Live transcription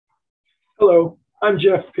Hello, I'm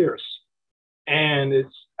Jeff Pierce, and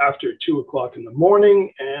it's after 2 o'clock in the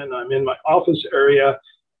morning, and I'm in my office area,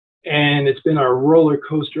 and it's been a roller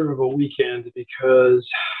coaster of a weekend because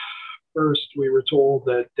first we were told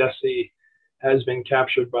that Desi has been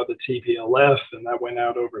captured by the TPLF, and that went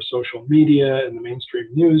out over social media, and the mainstream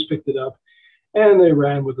news picked it up, and they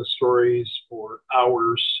ran with the stories for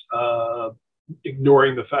hours,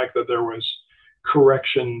 ignoring the fact that there was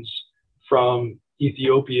corrections from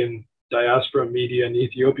Ethiopian diaspora media and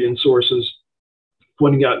Ethiopian sources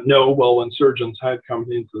pointing out no, well, insurgents had come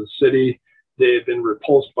into the city. They had been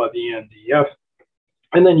repulsed by the NDF.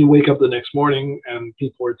 And then you wake up the next morning and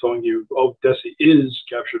people are telling you, oh, Desi is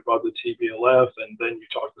captured by the TPLF. And then you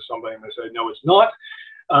talk to somebody and they say, no, it's not.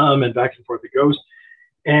 And back and forth it goes.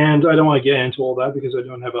 And I don't want to get into all that because I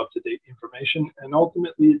don't have up-to-date information. And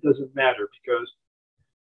ultimately, it doesn't matter because,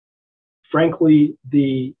 frankly,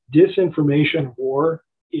 the disinformation war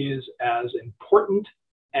is as important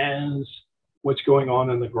as what's going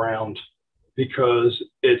on the ground because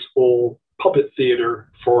it's all puppet theater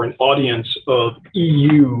for an audience of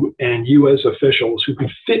EU and US officials who could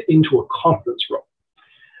fit into a conference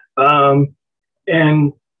room.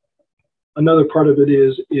 And another part of it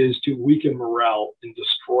is to weaken morale and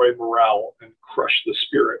destroy morale and crush the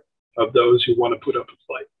spirit of those who want to put up a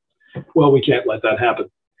fight. Well, we can't let that happen.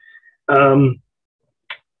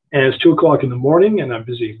 And it's 2 o'clock in the morning, and I'm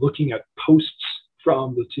busy looking at posts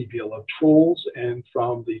from the TPLF trolls and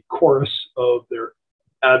from the chorus of their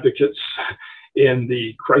advocates in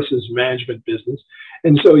the crisis management business.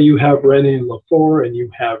 And so you have René Lafort, and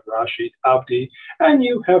you have Rashid Abdi, and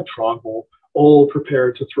you have Tronville, all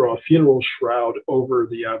prepared to throw a funeral shroud over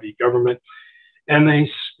the Abiy government. And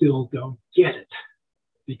they still don't get it,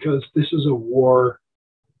 because this is a war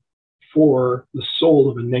for the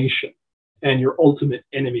soul of a nation. And your ultimate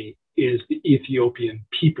enemy is the Ethiopian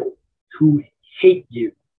people who hate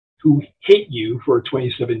you for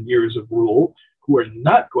 27 years of rule, who are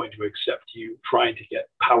not going to accept you trying to get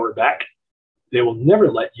power back. They will never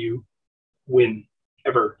let you win,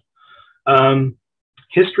 ever.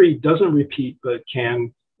 History doesn't repeat, but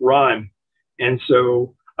can rhyme. And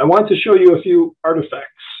so I want to show you a few artifacts.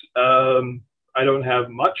 I don't have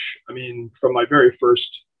much. I mean, from my very first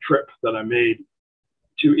trip that I made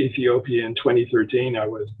to Ethiopia in 2013, I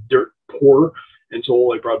was dirt poor, and so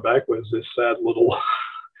all I brought back was this sad little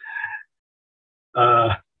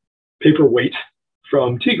paperweight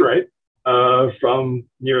from Tigray, from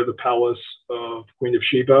near the palace of Queen of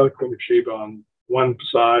Sheba on one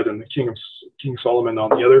side and the King Solomon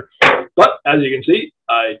on the other. But as you can see,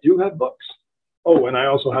 I do have books. Oh, and I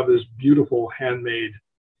also have this beautiful handmade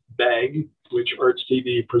bag, which Arts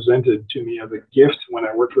TV presented to me as a gift when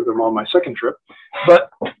I worked with them on my second trip.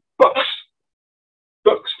 But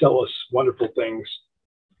books tell us wonderful things.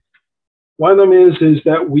 One of them is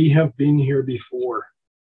that we have been here before.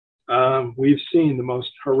 We've seen the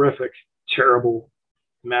most horrific, terrible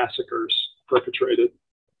massacres perpetrated.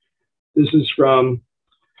 This is from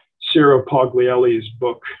Ciro Paglielli's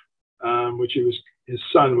book, which his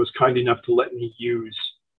son was kind enough to let me use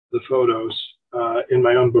the photos in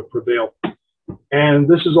my own book, Prevail. And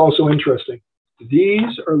this is also interesting.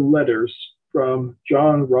 These are letters from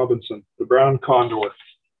John Robinson, the Brown Condor,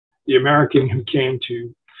 the American who came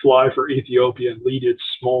to fly for Ethiopia and lead its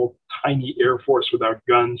small, tiny air force without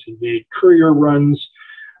guns. He made courier runs.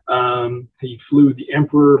 He flew the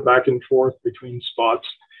emperor back and forth between spots.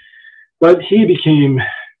 But he became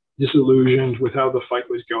disillusioned with how the fight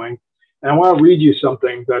was going. And I want to read you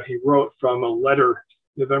something that he wrote from a letter,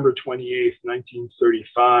 November 28th,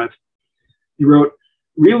 1935. He wrote,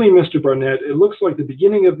 "Really, Mr. Barnett, it looks like the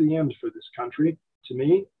beginning of the end for this country. To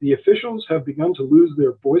me, the officials have begun to lose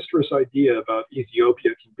their boisterous idea about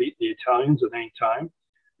Ethiopia can beat the Italians at any time.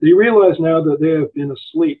 They realize now that they have been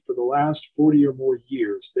asleep for the last 40 or more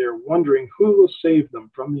years. They are wondering who will save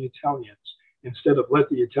them from the Italians, instead of let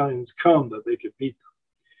the Italians come that they could beat them.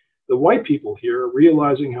 The white people here,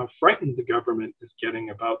 realizing how frightened the government is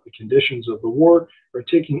getting about the conditions of the war, are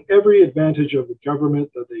taking every advantage of the government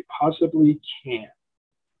that they possibly can."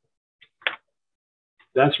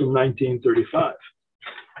 That's from 1935.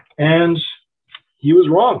 And he was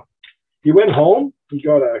wrong. He went home, he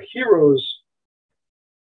got a hero's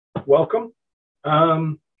welcome,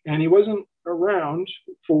 and he wasn't around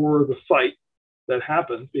for the fight that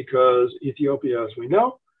happened because Ethiopia, as we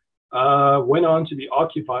know, went on to be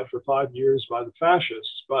occupied for 5 years by the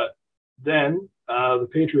fascists. But then the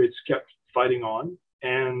Patriots kept fighting on.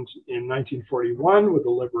 And in 1941, with the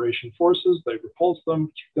Liberation Forces, they repulsed them,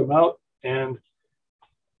 kicked them out. And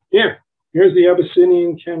here's the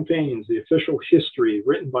Abyssinian campaigns, the official history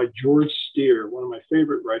written by George Steer, one of my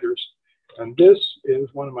favorite writers. And this is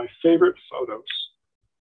one of my favorite photos.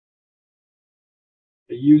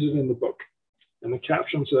 I use it in the book. And the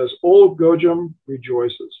caption says, "Old Gojum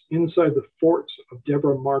rejoices. Inside the forts of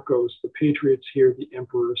Deborah Marcos, the patriots hear the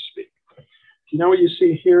emperor speak." Do you know what you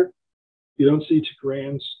see here? You don't see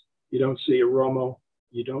Tigrayans. You don't see Oromo.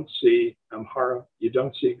 You don't see Amhara. You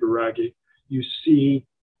don't see Guragi. You see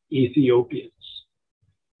Ethiopians.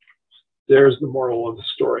 There's the moral of the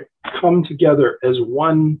story. Come together as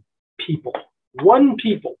one people,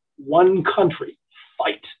 one country.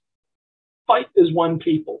 Fight. Fight as one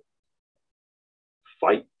people.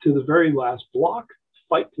 Fight to the very last block.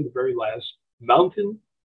 Fight to the very last mountain.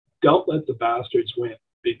 Don't let the bastards win,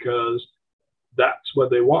 because that's what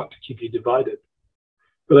they want, to keep you divided.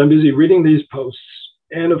 But I'm busy reading these posts,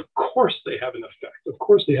 and of course they have an effect. Of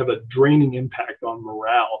course they have a draining impact on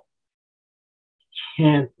morale.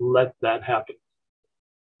 Can't let that happen.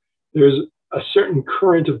 There's a certain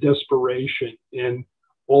current of desperation in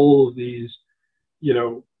all of these,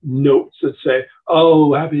 notes that say,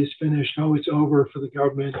 "Oh, Abiy's finished. Oh, it's over for the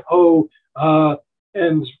government. Oh,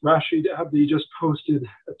 and Rashid Abdi just posted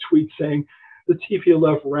a tweet saying the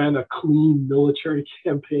TPLF ran a clean military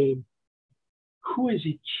campaign." Who is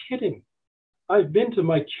he kidding? I've been to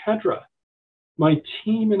my Kedra. My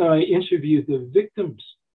team and I interviewed the victims.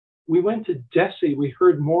 We went to Desi. We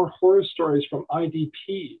heard more horror stories from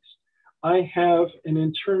IDPs. I have an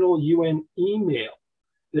internal UN email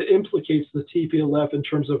that implicates the TPLF in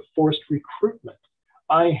terms of forced recruitment.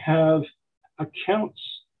 I have accounts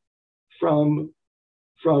from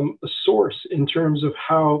a source in terms of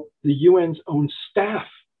how the UN's own staff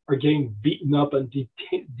are getting beaten up and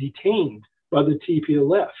detained by the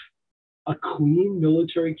TPLF. A clean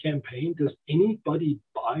military campaign? Does anybody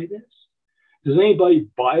buy this? Does anybody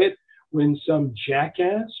buy it when some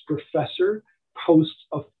jackass professor posts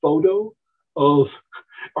a photo of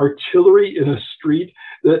artillery in a street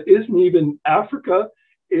that isn't even Africa?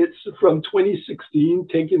 It's from 2016,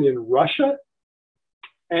 taken in Russia,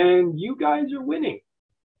 and you guys are winning.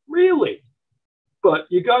 Really? But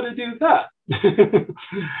you got to do that.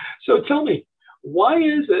 So tell me, why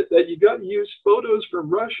is it that you got to use photos from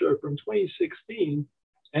Russia from 2016,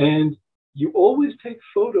 and you always take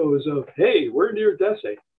photos of, hey, we're near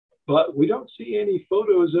Desi, but we don't see any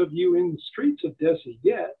photos of you in the streets of Desi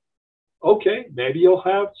yet? Okay, maybe you'll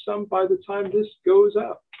have some by the time this goes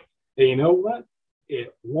up. And you know what?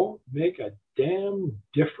 It won't make a damn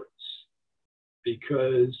difference,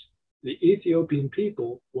 because the Ethiopian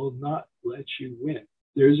people will not let you win.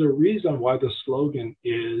 There's a reason why the slogan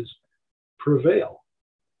is prevail.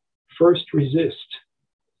 First resist,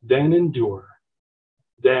 then endure,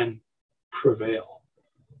 then prevail.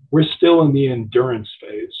 We're still in the endurance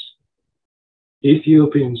phase.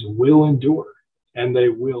 Ethiopians will endure, and they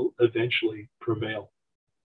will eventually prevail.